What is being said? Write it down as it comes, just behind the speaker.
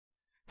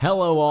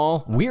Hello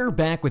all, we're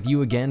back with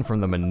you again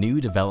from the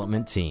Manu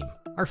development team.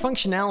 Our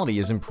functionality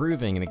is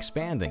improving and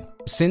expanding.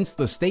 Since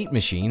the state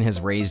machine has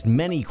raised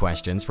many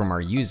questions from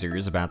our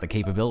users about the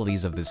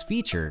capabilities of this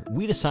feature,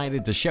 we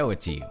decided to show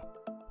it to you.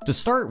 To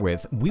start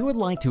with, we would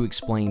like to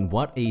explain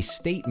what a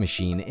state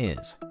machine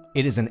is.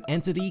 It is an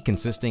entity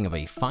consisting of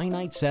a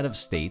finite set of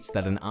states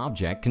that an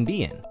object can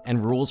be in,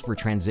 and rules for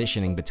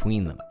transitioning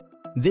between them.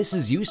 This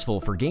is useful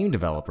for game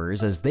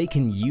developers as they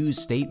can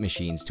use state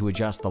machines to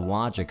adjust the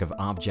logic of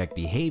object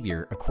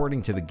behavior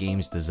according to the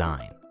game's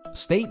design.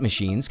 State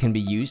machines can be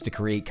used to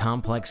create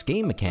complex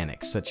game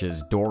mechanics such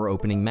as door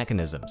opening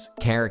mechanisms,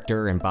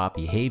 character and bot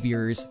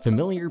behaviors,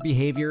 familiar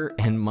behavior,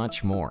 and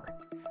much more.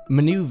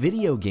 Manu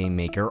Video Game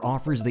Maker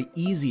offers the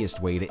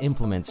easiest way to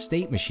implement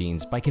state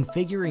machines by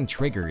configuring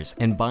triggers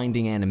and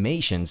binding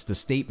animations to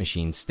state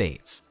machine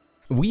states.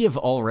 We have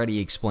already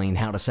explained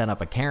how to set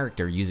up a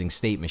character using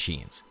state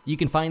machines. You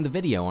can find the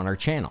video on our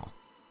channel.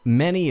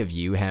 Many of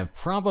you have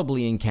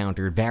probably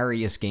encountered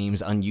various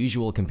games'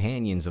 unusual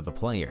companions of the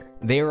player.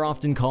 They are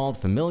often called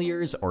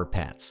familiars or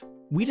pets.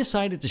 We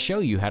decided to show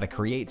you how to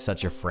create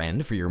such a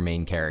friend for your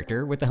main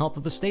character with the help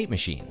of the state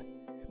machine.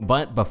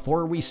 But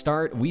before we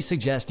start, we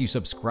suggest you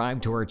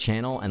subscribe to our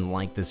channel and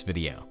like this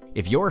video.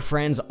 If your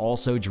friends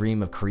also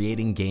dream of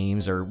creating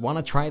games or want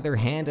to try their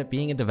hand at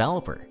being a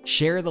developer,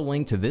 share the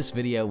link to this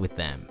video with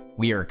them.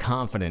 We are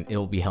confident it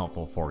will be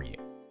helpful for you.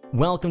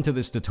 Welcome to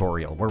this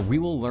tutorial where we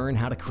will learn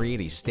how to create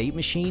a state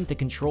machine to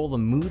control the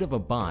mood of a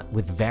bot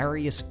with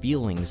various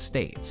feelings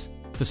states.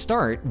 To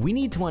start, we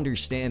need to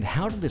understand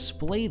how to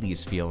display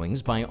these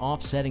feelings by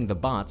offsetting the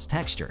bot's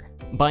texture.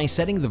 By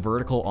setting the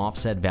vertical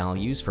offset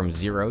values from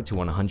 0 to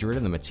 100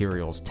 in the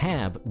Materials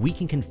tab, we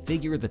can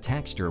configure the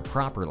texture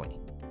properly.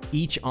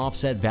 Each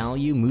offset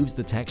value moves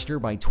the texture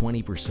by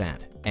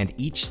 20%, and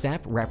each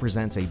step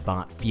represents a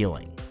bot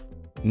feeling.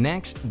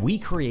 Next, we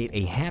create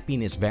a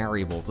happiness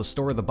variable to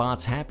store the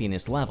bot's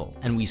happiness level,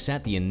 and we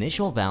set the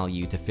initial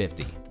value to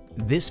 50.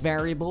 This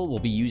variable will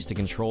be used to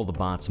control the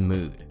bot's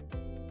mood.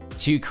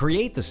 To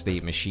create the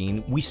state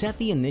machine, we set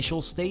the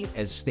initial state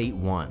as state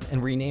 1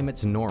 and rename it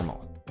to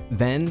normal.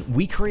 Then,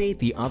 we create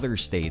the other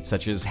states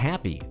such as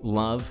happy,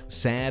 love,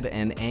 sad,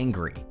 and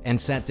angry, and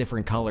set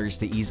different colors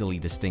to easily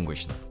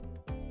distinguish them.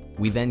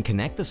 We then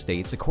connect the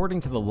states according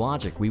to the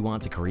logic we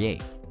want to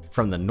create.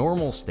 From the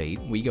normal state,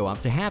 we go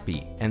up to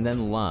happy, and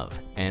then love,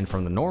 and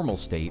from the normal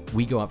state,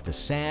 we go up to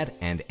sad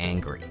and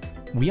angry.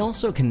 We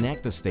also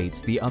connect the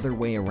states the other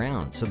way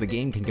around so the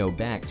game can go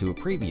back to a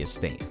previous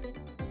state.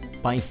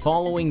 By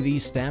following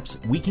these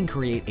steps, we can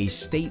create a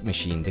state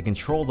machine to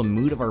control the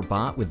mood of our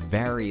bot with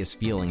various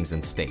feelings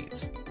and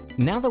states.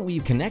 Now that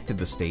we've connected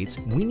the states,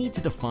 we need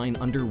to define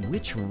under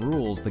which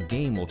rules the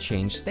game will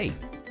change state.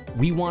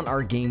 We want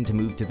our game to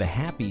move to the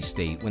happy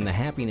state when the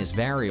happiness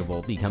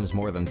variable becomes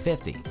more than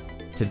 50.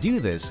 To do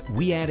this,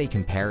 we add a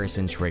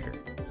comparison trigger.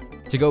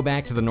 To go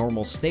back to the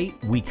normal state,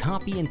 we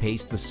copy and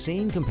paste the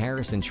same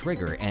comparison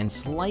trigger and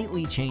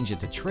slightly change it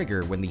to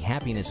trigger when the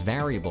happiness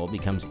variable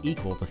becomes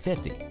equal to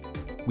 50.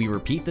 We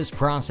repeat this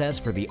process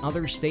for the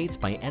other states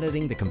by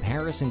editing the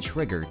comparison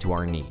trigger to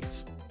our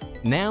needs.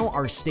 Now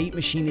our state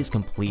machine is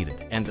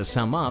completed, and to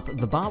sum up,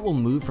 the bot will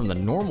move from the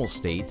normal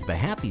state to the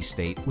happy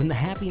state when the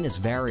happiness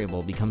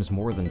variable becomes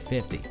more than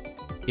 50.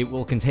 It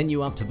will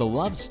continue up to the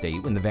love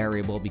state when the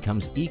variable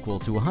becomes equal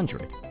to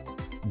 100.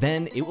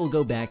 Then it will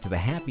go back to the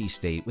happy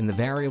state when the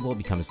variable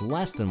becomes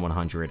less than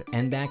 100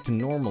 and back to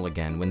normal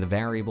again when the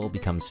variable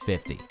becomes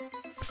 50.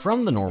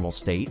 From the normal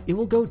state, it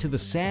will go to the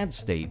sad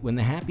state when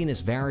the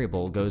happiness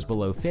variable goes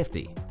below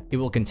 50. It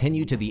will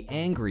continue to the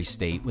angry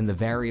state when the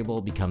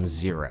variable becomes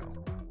 0.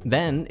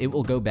 Then, it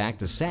will go back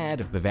to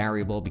sad if the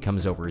variable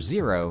becomes over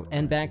 0,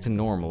 and back to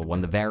normal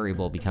when the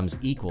variable becomes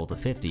equal to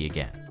 50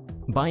 again.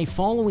 By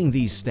following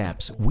these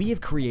steps, we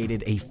have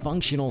created a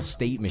functional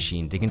state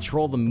machine to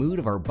control the mood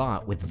of our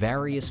bot with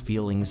various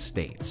feelings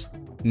states.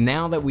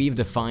 Now that we've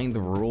defined the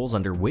rules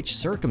under which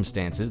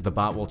circumstances the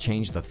bot will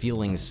change the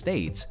feelings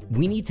states,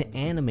 we need to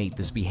animate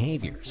this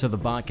behavior so the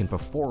bot can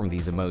perform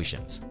these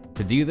emotions.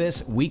 To do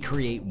this, we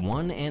create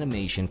one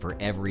animation for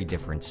every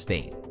different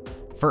state.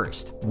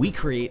 First, we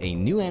create a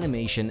new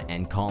animation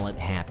and call it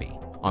Happy.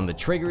 On the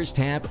Triggers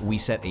tab, we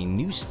set a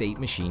new state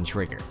machine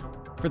trigger.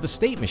 For the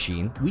state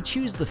machine, we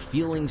choose the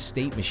feelings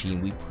state machine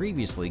we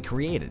previously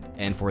created,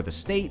 and for the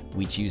state,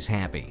 we choose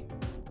Happy.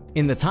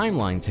 In the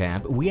Timeline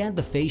tab, we add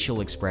the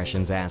facial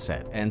expressions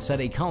asset and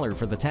set a color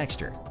for the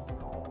texture.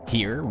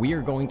 Here, we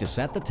are going to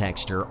set the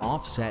texture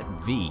offset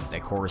V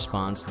that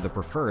corresponds to the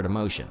preferred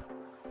emotion.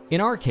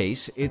 In our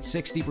case, it's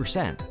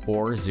 60%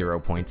 or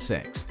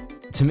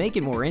 0.6. To make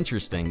it more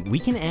interesting, we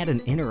can add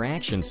an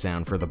interaction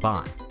sound for the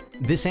bot.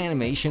 This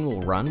animation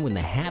will run when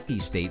the happy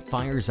state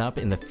fires up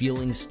in the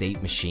feelings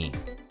state machine.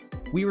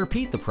 We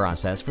repeat the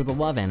process for the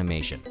love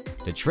animation.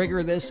 To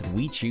trigger this,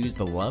 we choose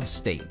the love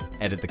state,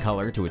 edit the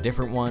color to a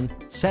different one,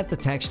 set the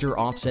texture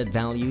offset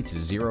value to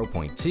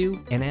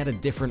 0.2, and add a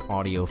different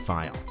audio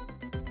file.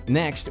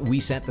 Next, we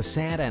set the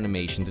sad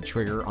animation to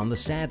trigger on the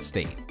sad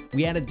state.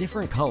 We add a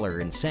different color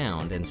and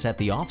sound and set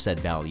the offset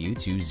value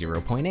to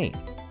 0.8.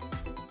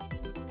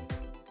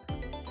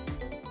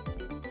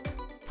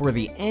 For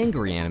the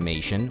angry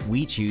animation,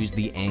 we choose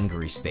the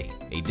angry state,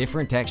 a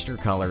different texture,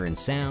 color, and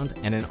sound,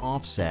 and an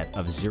offset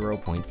of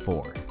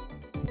 0.4.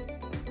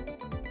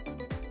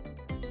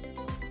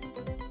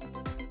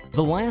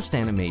 The last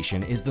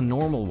animation is the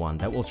normal one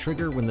that will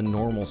trigger when the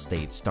normal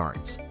state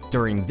starts.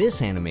 During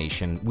this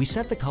animation, we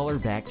set the color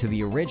back to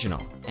the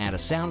original, add a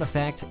sound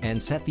effect,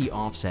 and set the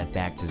offset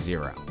back to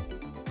 0.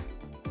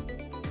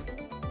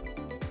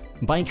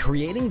 By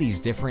creating these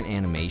different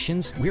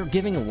animations, we are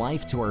giving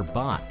life to our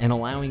bot and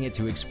allowing it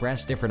to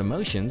express different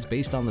emotions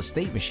based on the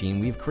state machine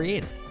we've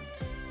created.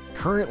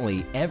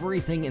 Currently,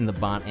 everything in the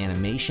bot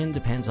animation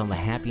depends on the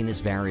happiness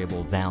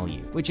variable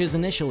value, which is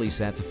initially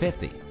set to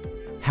 50.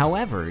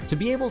 However, to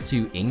be able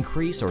to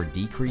increase or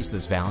decrease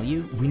this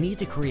value, we need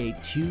to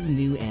create 2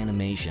 new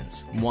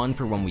animations, one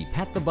for when we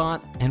pet the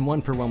bot and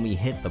one for when we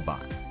hit the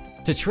bot.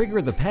 To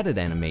trigger the petted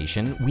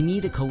animation, we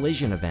need a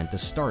collision event to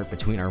start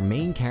between our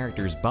main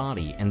character's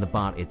body and the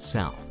bot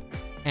itself.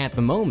 At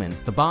the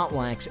moment, the bot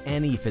lacks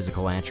any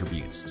physical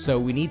attributes, so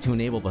we need to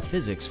enable the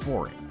physics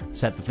for it,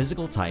 set the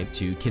physical type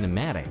to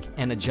kinematic,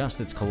 and adjust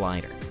its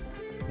collider.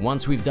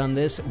 Once we've done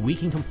this, we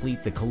can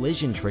complete the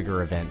collision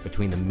trigger event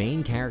between the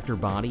main character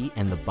body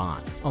and the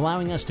bot,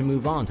 allowing us to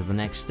move on to the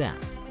next step.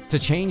 To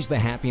change the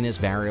happiness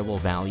variable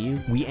value,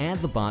 we add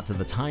the bot to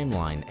the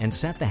timeline and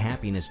set the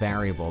happiness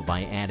variable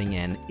by adding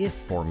an if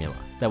formula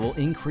that will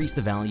increase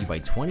the value by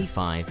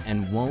 25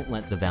 and won't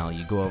let the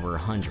value go over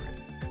 100.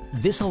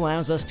 This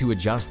allows us to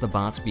adjust the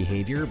bot's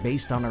behavior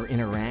based on our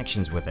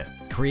interactions with it,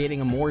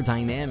 creating a more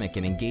dynamic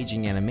and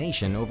engaging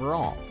animation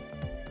overall.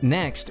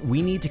 Next,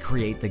 we need to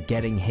create the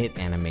getting hit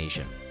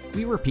animation.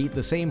 We repeat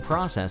the same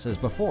process as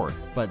before,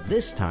 but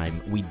this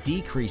time we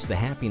decrease the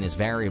happiness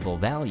variable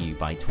value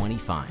by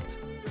 25.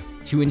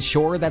 To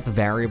ensure that the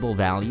variable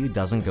value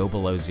doesn't go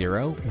below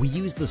 0, we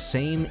use the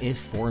same if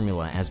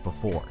formula as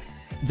before.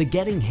 The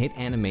getting hit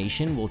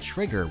animation will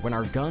trigger when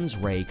our gun's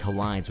ray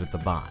collides with the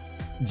bot.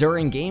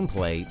 During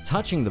gameplay,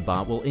 touching the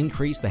bot will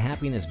increase the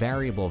happiness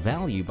variable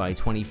value by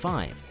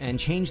 25 and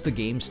change the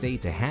game state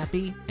to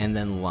happy and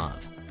then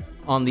love.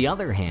 On the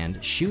other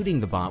hand, shooting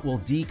the bot will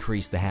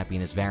decrease the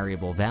happiness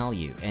variable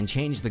value and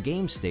change the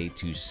game state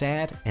to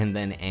sad and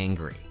then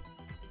angry.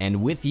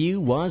 And with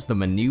you was the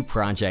Manu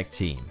Project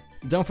team.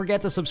 Don't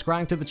forget to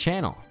subscribe to the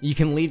channel. You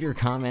can leave your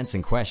comments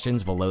and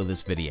questions below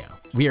this video.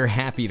 We are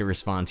happy to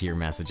respond to your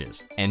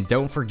messages. And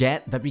don't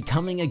forget that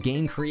becoming a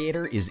game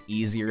creator is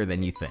easier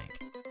than you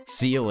think.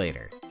 See you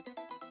later.